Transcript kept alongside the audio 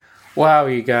Wow,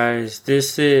 you guys,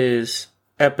 this is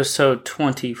episode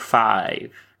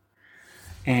 25.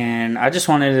 And I just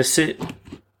wanted to sit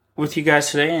with you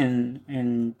guys today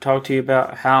and talk to you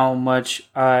about how much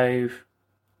I've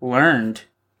learned.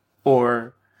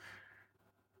 Or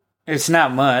it's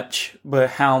not much,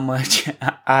 but how much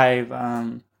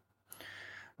I've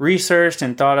researched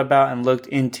and thought about and looked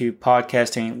into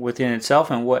podcasting within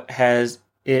itself and what's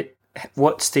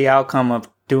the outcome of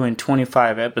doing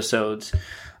 25 episodes.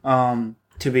 To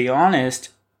be honest,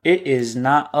 it is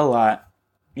not a lot,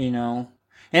 and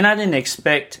I didn't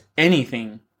expect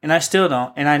anything, and I still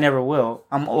don't, and I never will.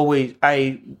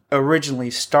 I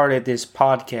originally started this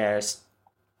podcast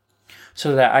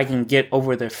so that I can get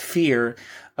over the fear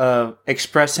of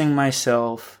expressing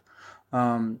myself,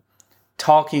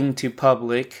 talking to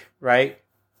public, right?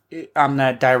 I'm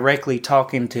not directly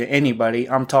talking to anybody.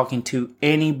 I'm talking to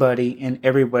anybody and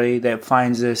everybody that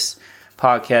finds this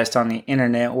podcast on the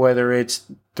internet, whether it's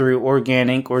through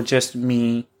organic or just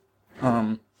me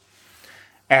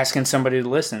asking somebody to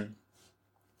listen.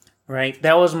 Right?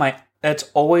 That's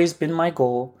always been my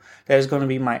goal. That is going to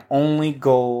be my only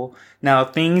goal. Now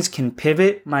things can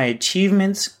pivot, my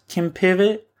achievements can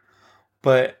pivot,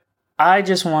 but I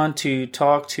just want to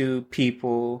talk to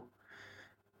people,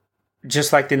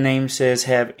 just like the name says,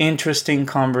 have interesting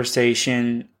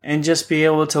conversation and just be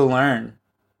able to learn.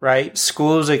 Right?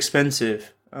 School is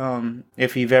expensive.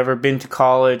 If you've ever been to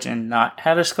college and not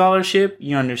had a scholarship,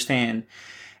 you understand.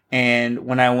 And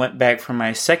when I went back for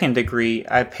my second degree,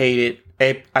 I paid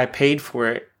for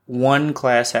it one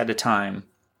class at a time,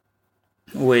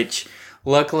 which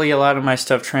luckily a lot of my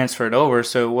stuff transferred over.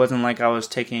 So it wasn't like I was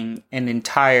taking an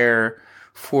entire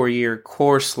 4-year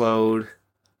course load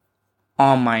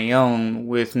on my own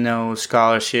with no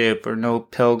scholarship or no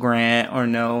Pell Grant or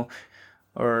no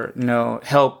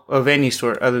help of any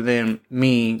sort other than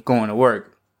me going to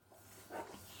work.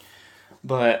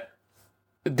 But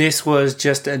this was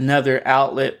just another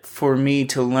outlet for me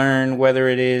to learn, whether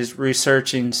it is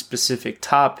researching specific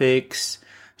topics,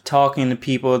 talking to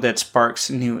people that sparks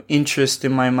new interest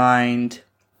in my mind,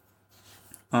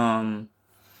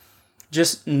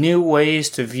 just new ways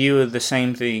to view the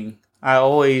same thing. I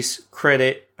always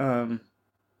credit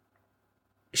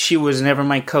she was never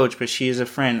my coach, but she is a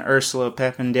friend, Ursula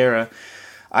Papandera.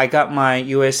 I got my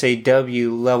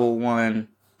USAW level 1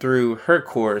 through her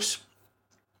course.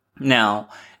 Now,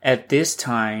 at this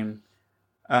time,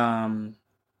 I've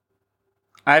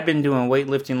been doing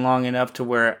weightlifting long enough to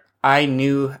where I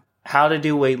knew how to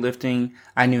do weightlifting.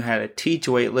 I knew how to teach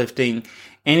weightlifting.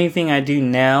 Anything I do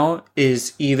now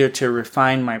is either to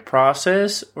refine my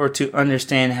process or to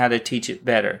understand how to teach it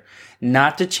better.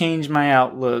 Not to change my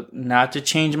outlook, not to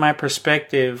change my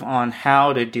perspective on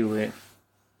how to do it,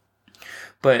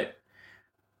 but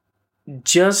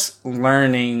just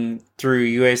learning through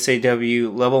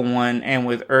USAW level 1 and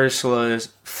with Ursula's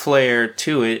flair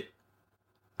to it,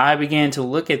 I began to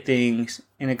look at things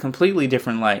in a completely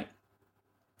different light.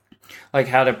 Like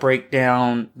how to break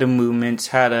down the movements,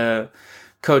 how to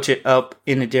coach it up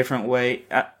in a different way.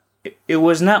 It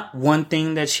was not one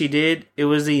thing that she did. It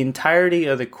was the entirety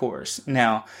of the course.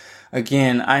 Now,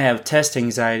 again, I have test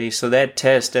anxiety, so that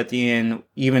test at the end,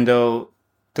 even though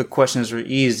the questions were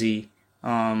easy,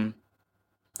 I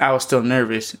was still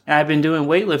nervous. I've been doing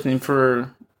weightlifting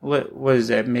for, what is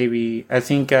that, maybe, I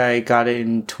think I got it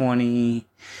in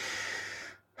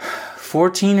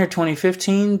 2014 or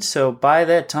 2015, so by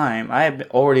that time, I had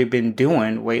already been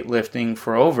doing weightlifting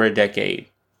for over a decade.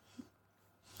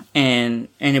 And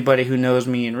anybody who knows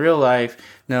me in real life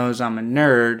knows I'm a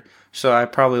nerd, so I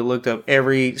probably looked up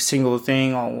every single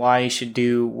thing on why you should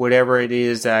do whatever it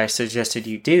is that I suggested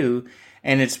you do,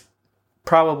 and it's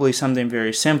probably something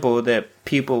very simple that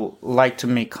people like to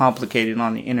make complicated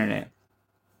on the internet.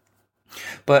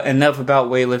 But enough about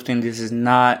weightlifting. This is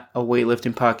not a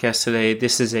weightlifting podcast today.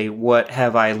 This is a what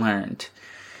have I learned?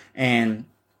 And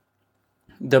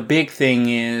the big thing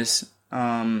is,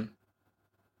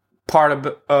 part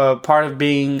of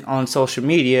being on social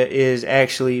media is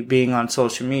actually being on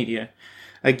social media.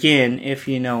 Again, if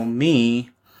you know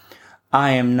me, I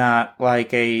am not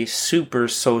like a super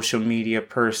social media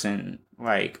person.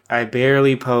 Like, I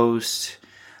barely post.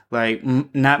 Like,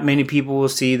 not many people will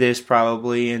see this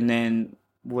probably, and then,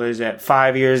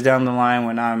 5 years down the line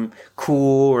when I'm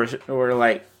cool or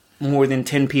like more than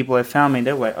 10 people have found me,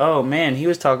 they're like, oh man, he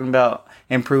was talking about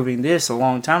improving this a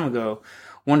long time ago.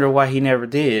 Wonder why he never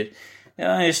did.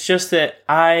 It's just that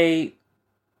I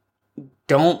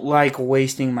don't like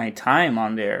wasting my time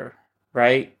on there,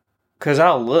 right? Because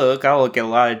I'll look at a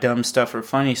lot of dumb stuff or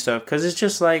funny stuff because it's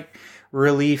just like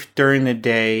relief during the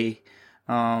day.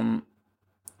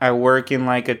 I work in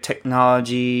like a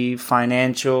technology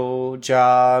financial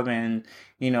job, and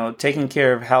taking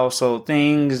care of household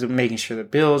things, making sure the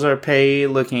bills are paid,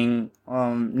 looking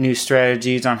new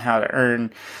strategies on how to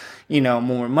earn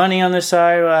more money on the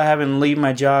side while having to leave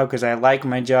my job, because I like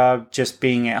my job. Just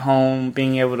being at home,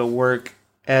 being able to work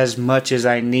as much as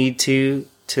I need to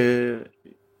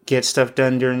get stuff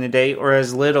done during the day, or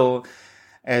as little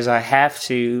as I have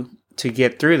to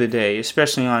get through the day,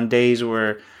 especially on days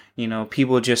where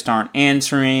people just aren't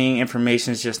answering,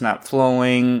 information is just not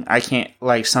flowing. I can't,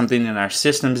 like, something in our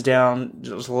system's down.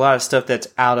 There's a lot of stuff that's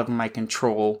out of my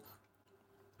control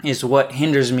is what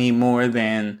hinders me more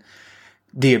than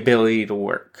the ability to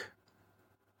work.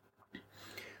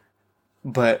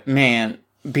 But man,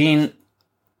 being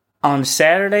on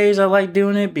Saturdays, I like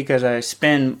doing it because I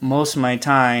spend most of my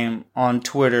time on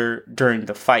Twitter during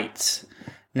the fights.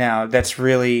 Now, that's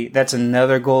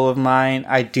another goal of mine.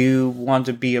 I do want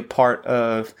to be a part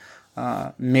of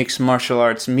mixed martial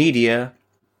arts media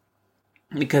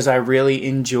because I really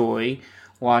enjoy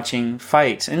watching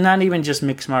fights. And not even just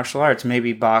mixed martial arts,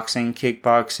 maybe boxing,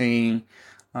 kickboxing,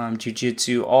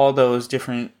 jiu-jitsu, all those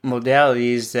different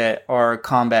modalities that are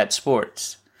combat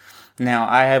sports. Now,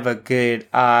 I have a good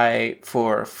eye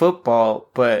for football,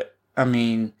 but I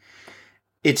mean,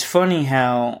 it's funny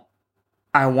how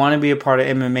I want to be a part of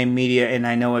MMA media, and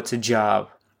I know it's a job.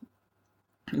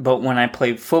 But when I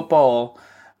played football,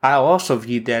 I also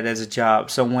viewed that as a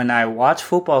job. So when I watch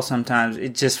football sometimes,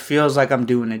 it just feels like I'm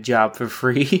doing a job for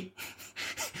free.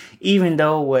 Even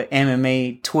though what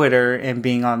MMA, Twitter, and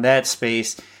being on that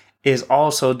space is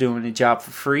also doing a job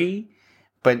for free,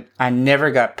 but I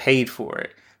never got paid for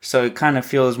it. So it kind of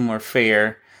feels more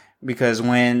fair, because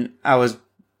when I was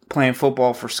playing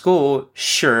football for school,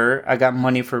 sure, I got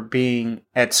money for being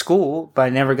at school, but I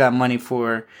never got money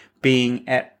for being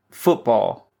at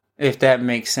football, if that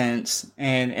makes sense.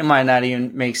 And it might not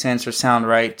even make sense or sound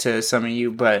right to some of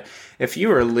you, but if you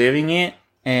were living it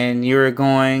and you were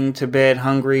going to bed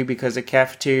hungry because the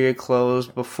cafeteria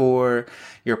closed before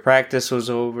your practice was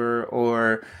over,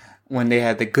 or when they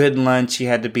had the good lunch, you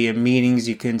had to be in meetings.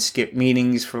 You couldn't skip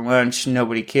meetings for lunch.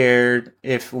 Nobody cared.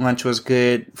 If lunch was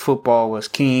good, football was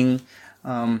king.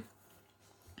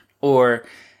 Or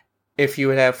if you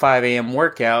would have 5 a.m.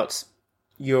 workouts,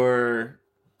 your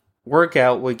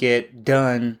workout would get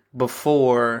done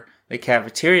before the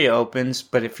cafeteria opens.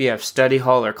 But if you have study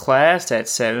hall or class at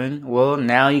 7, well,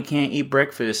 now you can't eat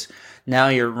breakfast. Now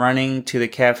you're running to the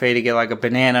cafe to get like a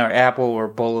banana or apple or a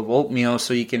bowl of oatmeal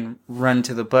so you can run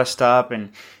to the bus stop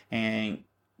and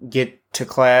get to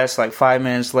class like 5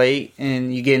 minutes late,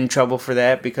 and you get in trouble for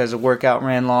that because the workout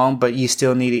ran long, but you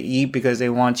still need to eat because they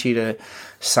want you to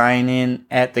sign in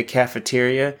at the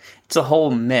cafeteria. It's a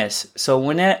whole mess. So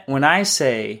when I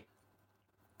say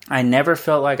I never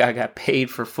felt like I got paid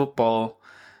for football,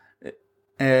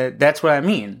 that's what I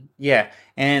mean. Yeah.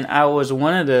 And I was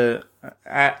one of the,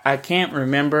 I can't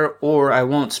remember, or I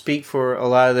won't speak for a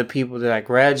lot of the people that I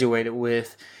graduated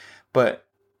with, but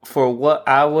for what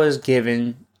I was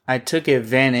given, I took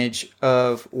advantage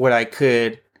of what I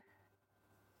could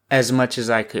as much as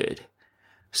I could.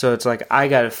 So it's like I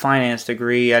got a finance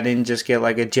degree. I didn't just get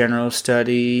like a general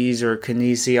studies or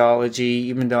kinesiology,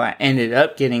 even though I ended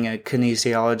up getting a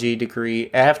kinesiology degree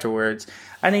afterwards.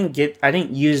 I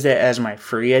didn't use that as my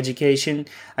free education.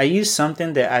 I used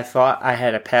something that I thought I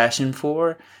had a passion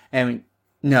for. And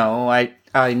no,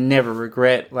 I never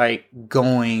regret like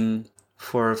going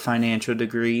for a financial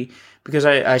degree, because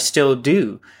I still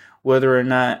do. Whether or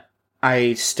not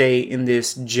I stay in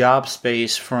this job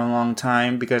space for a long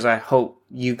time, because I hope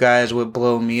you guys would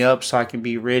blow me up so I can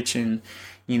be rich and,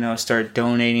 start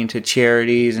donating to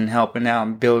charities and helping out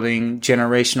and building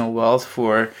generational wealth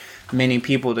for many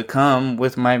people to come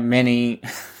with my many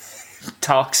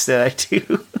talks that I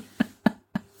do.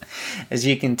 As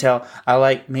you can tell, I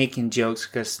like making jokes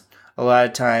because a lot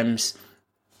of times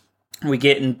we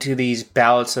get into these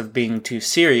bouts of being too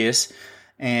serious,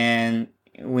 and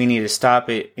we need to stop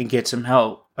it and get some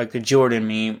help, like the Jordan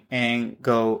meme, and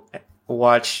go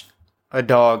watch a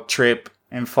dog trip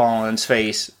and fall on its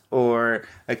face, or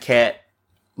a cat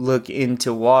look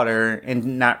into water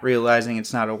and not realizing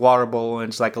it's not a water bowl and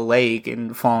it's like a lake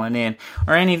and falling in,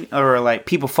 or like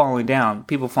people falling down.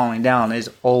 People falling down is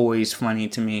always funny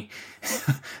to me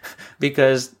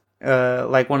because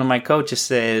like one of my coaches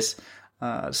says,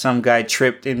 some guy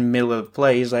tripped in the middle of the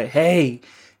play. He's like, "Hey,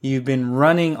 you've been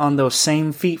running on those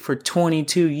same feet for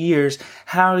 22 years.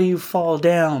 How do you fall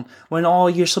down when all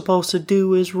you're supposed to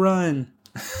do is run?"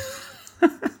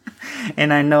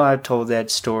 And I know I've told that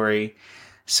story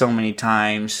so many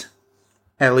times,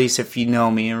 At least if you know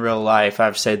me in real life,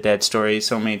 I've said that story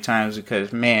so many times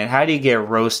because, man, how do you get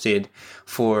roasted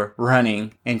for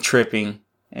running and tripping,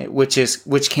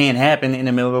 which can happen in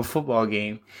the middle of a football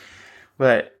game.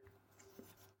 But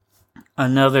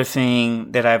another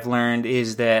thing that I've learned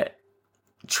is that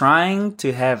trying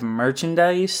to have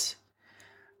merchandise,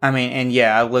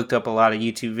 I looked up a lot of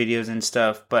YouTube videos and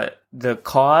stuff, but the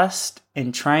cost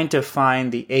and trying to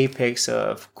find the apex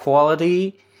of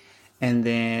quality and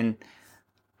then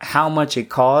how much it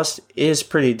costs is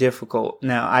pretty difficult.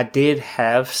 Now, I did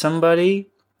have somebody,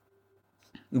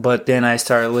 but then I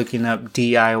started looking up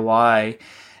DIY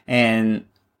and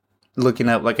looking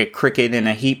up like a Cricut and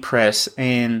a heat press,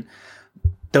 and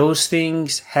those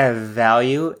things have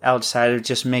value outside of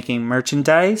just making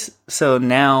merchandise. So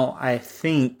now I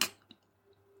think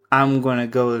I'm going to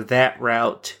go that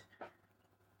route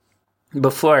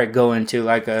before I go into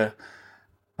like a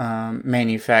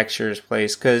manufacturer's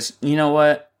place. Because you know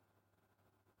what?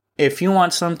 If you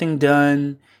want something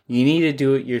done, you need to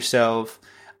do it yourself.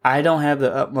 I don't have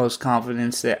the utmost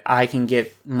confidence that I can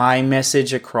get my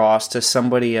message across to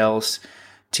somebody else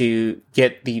to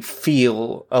get the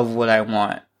feel of what I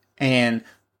want. And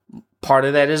part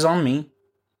of that is on me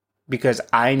because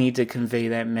I need to convey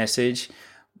that message.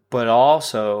 But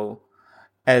also,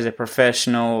 as a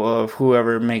professional of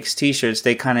whoever makes t-shirts,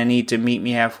 they kind of need to meet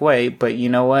me halfway. But you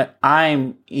know what?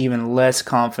 I'm even less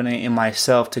confident in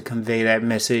myself to convey that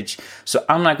message. So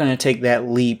I'm not going to take that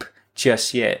leap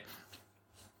just yet.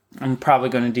 I'm probably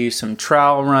going to do some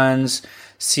trial runs,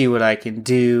 see what I can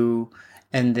do.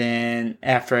 And then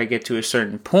after I get to a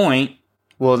certain point,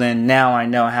 well, then now I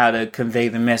know how to convey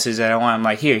the message that I want. I'm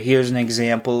like, here's an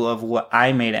example of what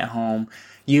I made at home.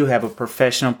 You have a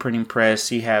professional printing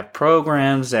press. You have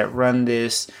programs that run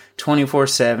this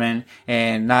 24/7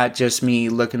 and not just me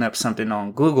looking up something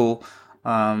on Google,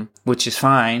 which is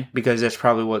fine because that's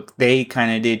probably what they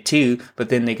kind of did too. But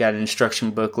then they got an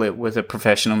instruction booklet with a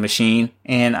professional machine,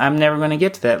 and I'm never going to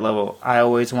get to that level. I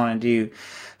always want to do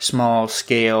small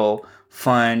scale,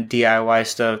 fun DIY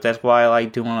stuff. That's why I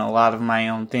like doing a lot of my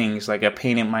own things. Like I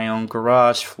painted my own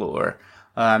garage floor.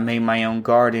 I made my own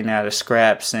garden out of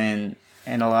scraps and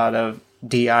a lot of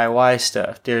DIY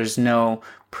stuff. There's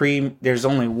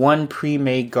only one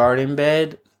pre-made garden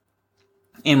bed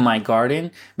in my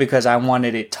garden because I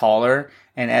wanted it taller,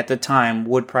 and at the time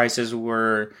wood prices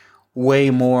were way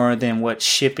more than what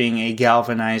shipping a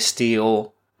galvanized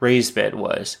steel raised bed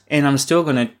was. And I'm still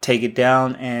going to take it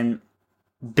down and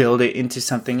build it into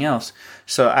something else.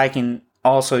 So I can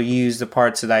also use the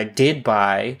parts that I did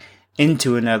buy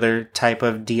into another type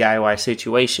of DIY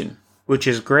situation, which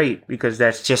is great because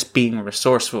that's just being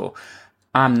resourceful.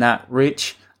 I'm not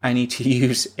rich. I need to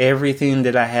use everything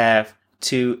that I have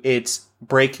to its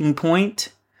breaking point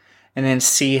and then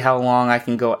see how long I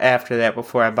can go after that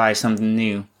before I buy something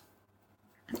new.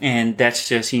 And that's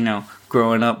just,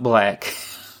 growing up black.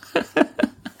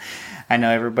 I know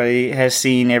everybody has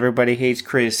seen Everybody Hates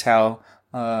Chris, how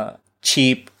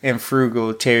cheap and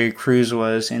frugal Terry Crews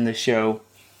was in the show.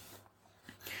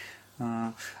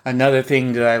 Another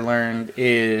thing that I learned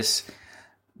is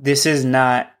this is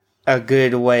not a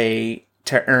good way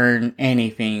to earn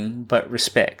anything but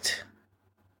respect,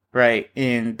 right?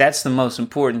 And that's the most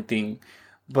important thing.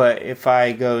 But if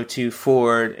I go to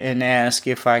Ford and ask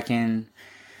if I can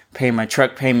pay my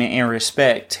truck payment in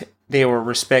respect, they will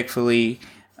respectfully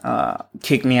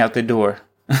kick me out the door.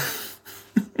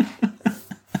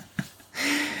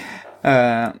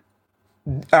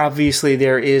 Obviously,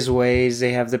 there is ways.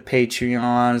 They have the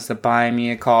Patreons, the Buy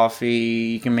Me a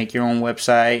Coffee. You can make your own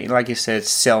website. Like I said,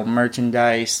 sell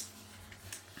merchandise.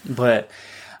 But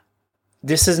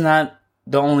this is not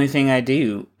the only thing I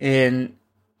do. And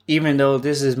even though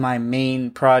this is my main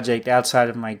project outside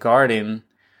of my garden,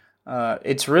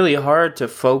 it's really hard to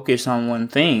focus on one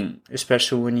thing,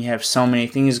 especially when you have so many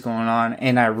things going on.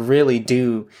 And I really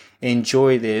do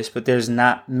enjoy this, but there's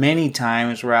not many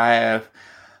times where I have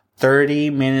 30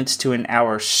 minutes to an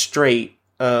hour straight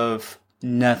of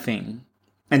nothing.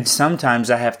 And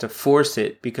sometimes I have to force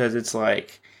it because it's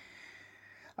like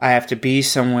I have to be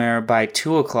somewhere by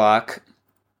 2 o'clock.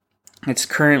 It's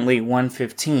currently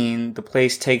 1:15. The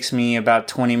place takes me about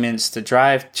 20 minutes to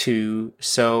drive to,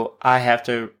 so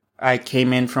I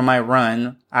came in from my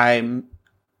run. I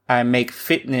make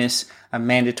fitness a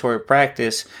mandatory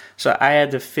practice, so I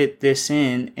had to fit this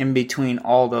in between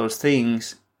all those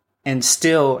things and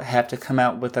still have to come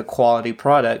out with a quality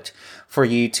product for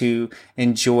you to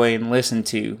enjoy and listen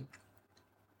to.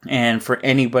 And for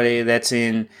anybody that's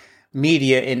in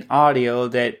media and audio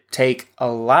that take a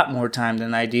lot more time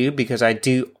than I do, because I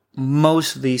do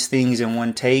most of these things in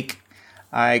one take,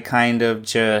 I kind of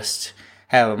just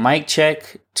have a mic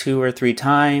check 2 or 3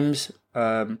 times,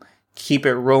 keep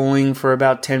it rolling for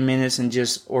about 10 minutes and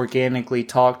just organically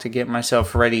talk to get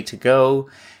myself ready to go.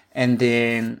 And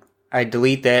then I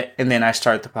delete that and then I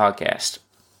start the podcast.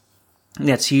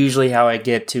 That's usually how I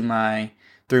get to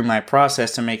through my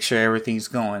process to make sure everything's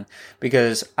going.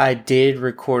 Because I did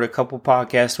record a couple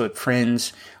podcasts with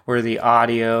friends where the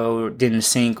audio didn't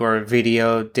sync or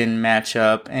video didn't match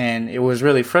up. And it was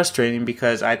really frustrating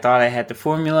because I thought I had the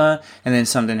formula and then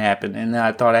something happened. And then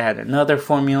I thought I had another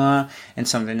formula and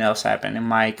something else happened. And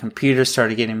my computer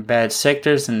started getting bad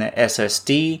sectors in the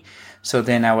SSD. So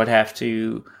then I would have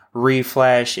to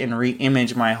reflash and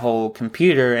re-image my whole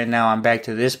computer. And now I'm back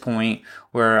to this point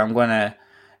where I'm going to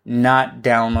not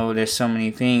download as so many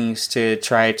things to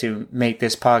try to make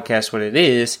this podcast what it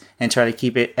is and try to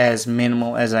keep it as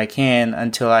minimal as I can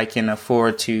until I can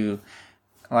afford to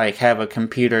like have a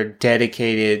computer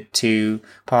dedicated to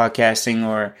podcasting.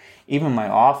 Or even my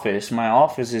office. My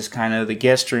office is kind of the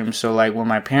guest room. So like when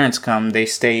my parents come, they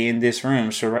stay in this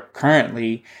room. So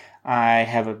currently I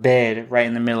have a bed right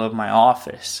in the middle of my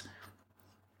office.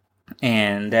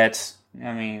 And it's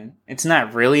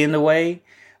not really in the way,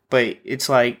 but it's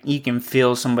like you can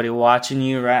feel somebody watching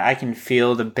you, right? I can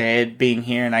feel the bed being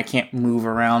here and I can't move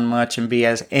around much and be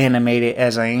as animated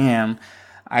as I am.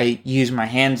 I use my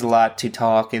hands a lot to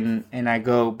talk and I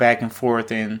go back and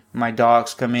forth, and my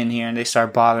dogs come in here and they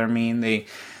start bothering me and they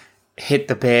hit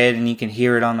the bed and you can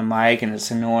hear it on the mic and it's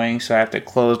annoying. So I have to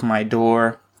close my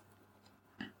door.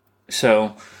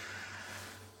 So,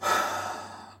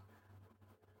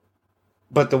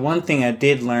 but the one thing I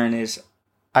did learn is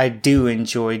I do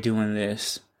enjoy doing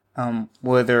this,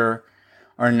 whether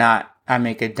or not I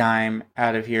make a dime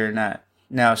out of here or not.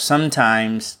 Now,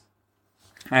 sometimes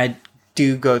I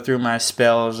do go through my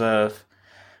spells of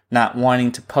not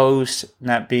wanting to post,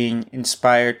 not being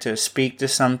inspired to speak to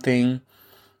something,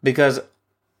 because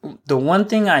the one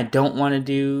thing I don't want to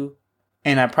do,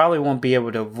 and I probably won't be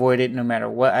able to avoid it no matter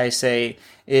what I say,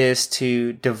 is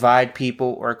to divide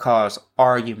people or cause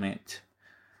argument.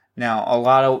 Now, a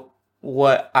lot of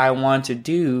what I want to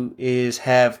do is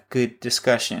have good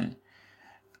discussion.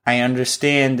 I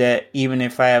understand that even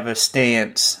if I have a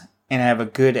stance and I have a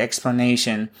good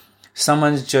explanation,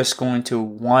 someone's just going to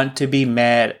want to be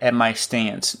mad at my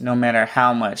stance, no matter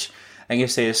how much. I can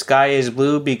say the sky is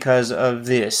blue because of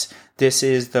this. This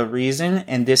is the reason,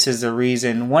 and this is the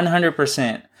reason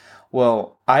 100%.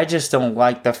 Well, I just don't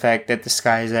like the fact that the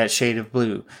sky is that shade of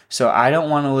blue, so I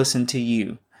don't want to listen to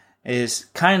you. Is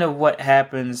kind of what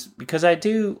happens, because I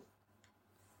do,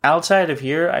 outside of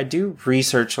here, I do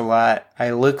research a lot. I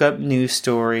look up news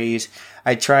stories.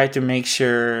 I try to make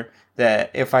sure that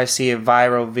if I see a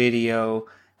viral video,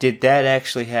 did that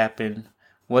actually happen?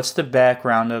 What's the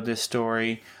background of this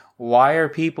story? Why are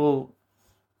people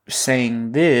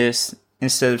saying this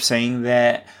instead of saying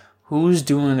that? Who's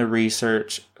doing the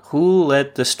research? Who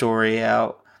let the story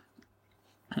out?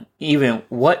 Even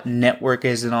what network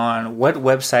is it on? What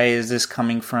website is this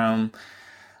coming from?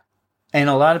 And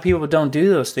a lot of people don't do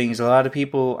those things. A lot of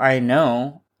people I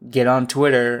know get on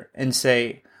Twitter and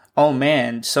say, oh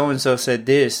man, so-and-so said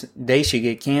this, they should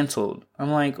get canceled.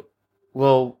 I'm like,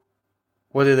 well,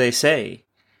 what do they say?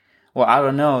 Well, I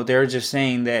don't know. They're just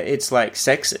saying that it's like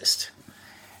sexist.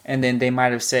 And then they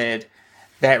might have said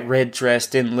that red dress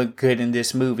didn't look good in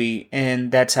this movie.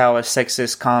 And that's how a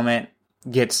sexist comment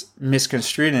gets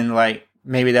misconstrued, and like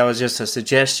maybe that was just a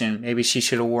suggestion. Maybe she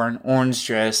should have worn an orange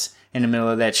dress in the middle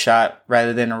of that shot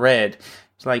rather than a red.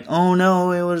 It's like, oh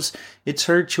no, it's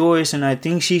her choice, and I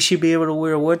think she should be able to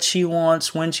wear what she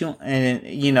wants when she.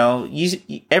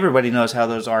 And everybody knows how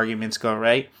those arguments go,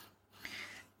 right?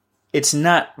 It's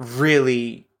not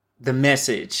really the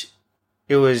message.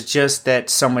 It was just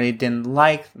that somebody didn't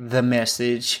like the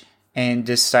message and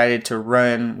decided to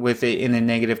run with it in a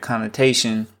negative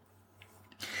connotation.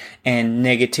 And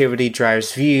negativity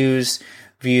drives views.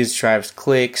 Views drives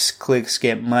clicks. Clicks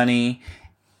get money.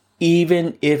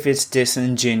 Even if it's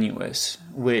disingenuous,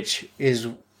 which is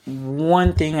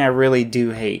one thing I really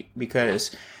do hate, because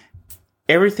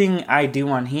everything I do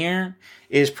on here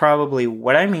is probably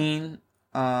what I mean.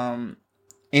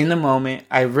 In the moment,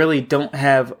 I really don't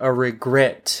have a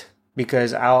regret,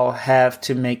 because I'll have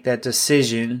to make that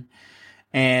decision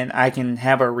and I can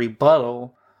have a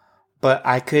rebuttal. But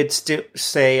I could still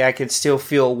say I could still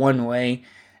feel one way,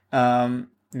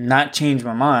 not change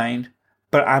my mind,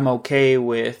 but I'm okay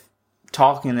with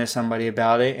talking to somebody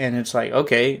about it. And it's like,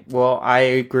 okay, well, I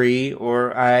agree,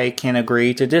 or I can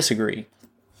agree to disagree.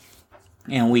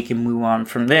 And we can move on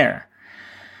from there.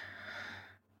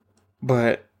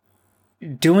 But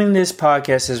doing this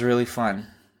podcast is really fun.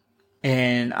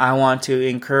 And I want to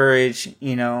encourage,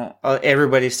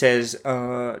 everybody says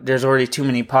there's already too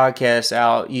many podcasts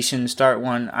out, you shouldn't start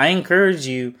one. I encourage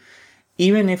you,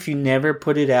 even if you never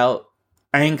put it out,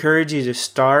 I encourage you to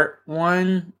start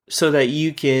one so that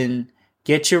you can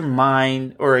get your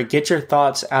mind or get your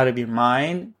thoughts out of your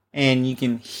mind and you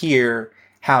can hear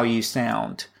how you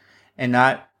sound. And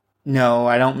I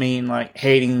don't mean like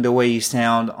hating the way you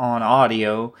sound on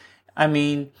audio. I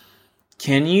mean,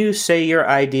 can you say your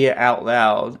idea out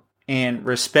loud and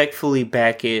respectfully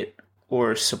back it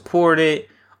or support it?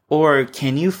 Or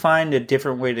can you find a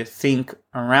different way to think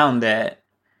around that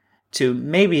to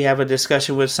maybe have a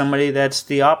discussion with somebody that's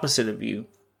the opposite of you?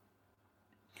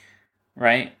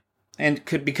 Right? And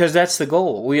because that's the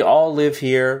goal. We all live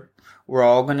here. We're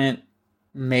all going to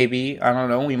maybe, I don't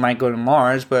know, we might go to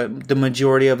Mars, but the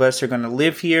majority of us are going to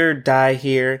live here, die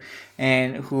here,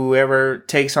 and whoever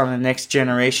takes on the next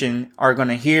generation are going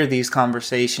to hear these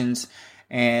conversations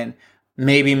and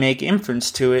maybe make inference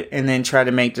to it and then try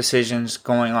to make decisions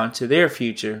going on to their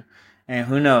future. And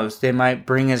who knows, they might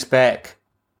bring us back.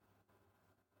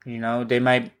 They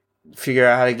might figure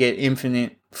out how to get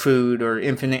infinite food or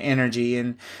infinite energy,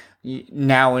 and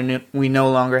now we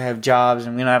no longer have jobs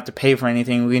and we don't have to pay for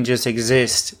anything. We can just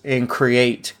exist and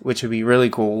create, which would be really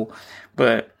cool.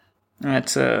 But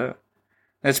that's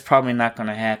probably not going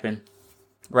to happen,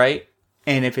 right?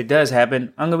 And if it does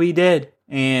happen, I'm going to be dead.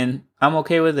 And I'm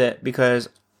okay with it because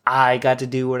I got to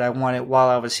do what I wanted while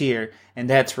I was here. And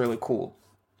that's really cool.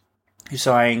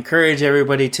 So I encourage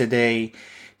everybody today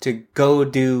to go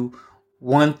do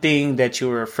one thing that you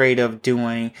were afraid of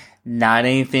doing. Not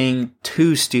anything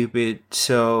too stupid,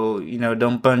 so,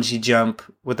 don't bungee jump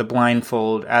with a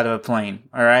blindfold out of a plane,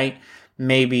 alright?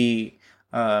 Maybe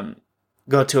go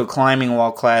to a climbing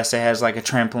wall class that has like a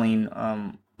trampoline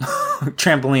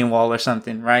wall or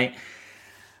something, right?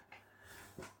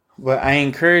 But I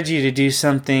encourage you to do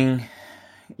something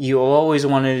you always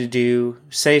wanted to do,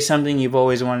 say something you've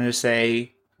always wanted to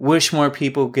say, wish more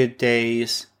people good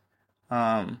days,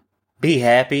 be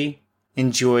happy.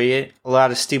 Enjoy it. A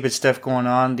lot of stupid stuff going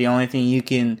on. The only thing you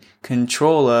can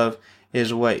control of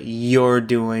is what you're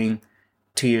doing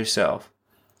to yourself.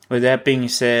 With that being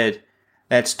said,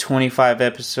 that's 25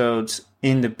 episodes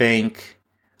in the bank.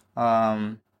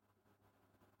 I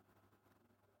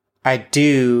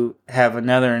do have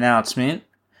another announcement.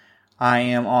 I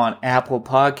am on Apple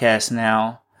Podcasts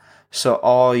now. So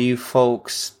all you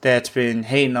folks that's been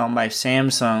hating on my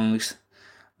Samsungs,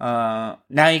 now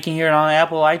you can hear it on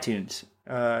Apple iTunes.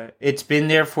 It's been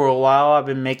there for a while. I've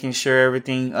been making sure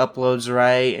everything uploads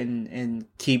right and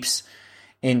keeps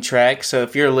in track. So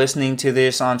if you're listening to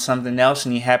this on something else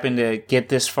and you happen to get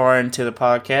this far into the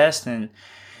podcast and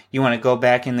you want to go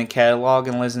back in the catalog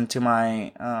and listen to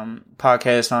my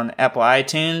podcast on Apple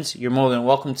iTunes, you're more than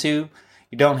welcome to.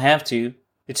 You don't have to.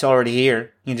 It's already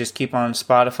here. You can just keep on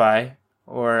Spotify.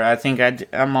 Or I think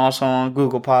I'm also on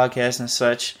Google Podcasts and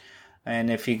such.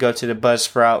 And if you go to the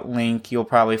Buzzsprout link, you'll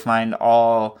probably find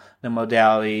all the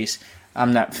modalities.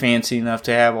 I'm not fancy enough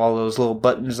to have all those little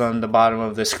buttons on the bottom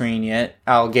of the screen yet.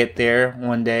 I'll get there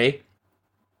one day.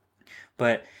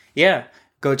 But yeah,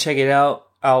 go check it out.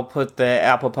 I'll put the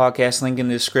Apple Podcast link in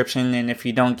the description. And if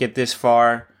you don't get this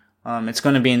far, it's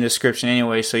going to be in the description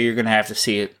anyway, so you're going to have to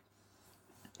see it.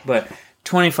 But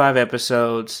 25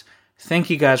 episodes. Thank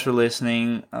you guys for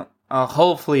listening.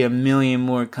 Hopefully a million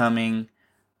more coming.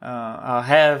 I'll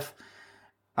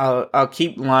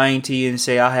keep lying to you and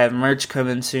say I'll have merch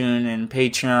coming soon and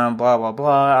Patreon, blah, blah,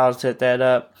 blah. I'll set that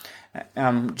up.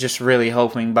 I'm just really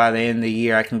hoping by the end of the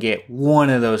year I can get one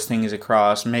of those things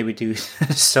across. Maybe do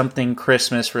something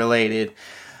Christmas related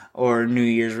or New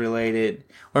Year's related.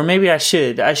 Or maybe I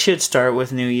should start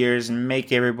with New Year's and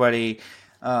make everybody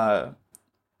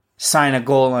sign a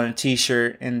goal on a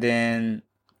t-shirt and then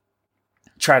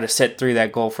try to set through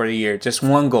that goal for the year. Just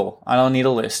one goal. I don't need a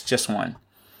list. Just one.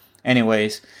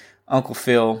 Anyways, Uncle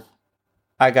Phil,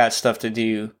 I got stuff to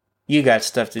do. You got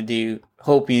stuff to do.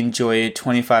 Hope you enjoy it.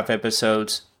 25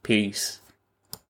 episodes. Peace.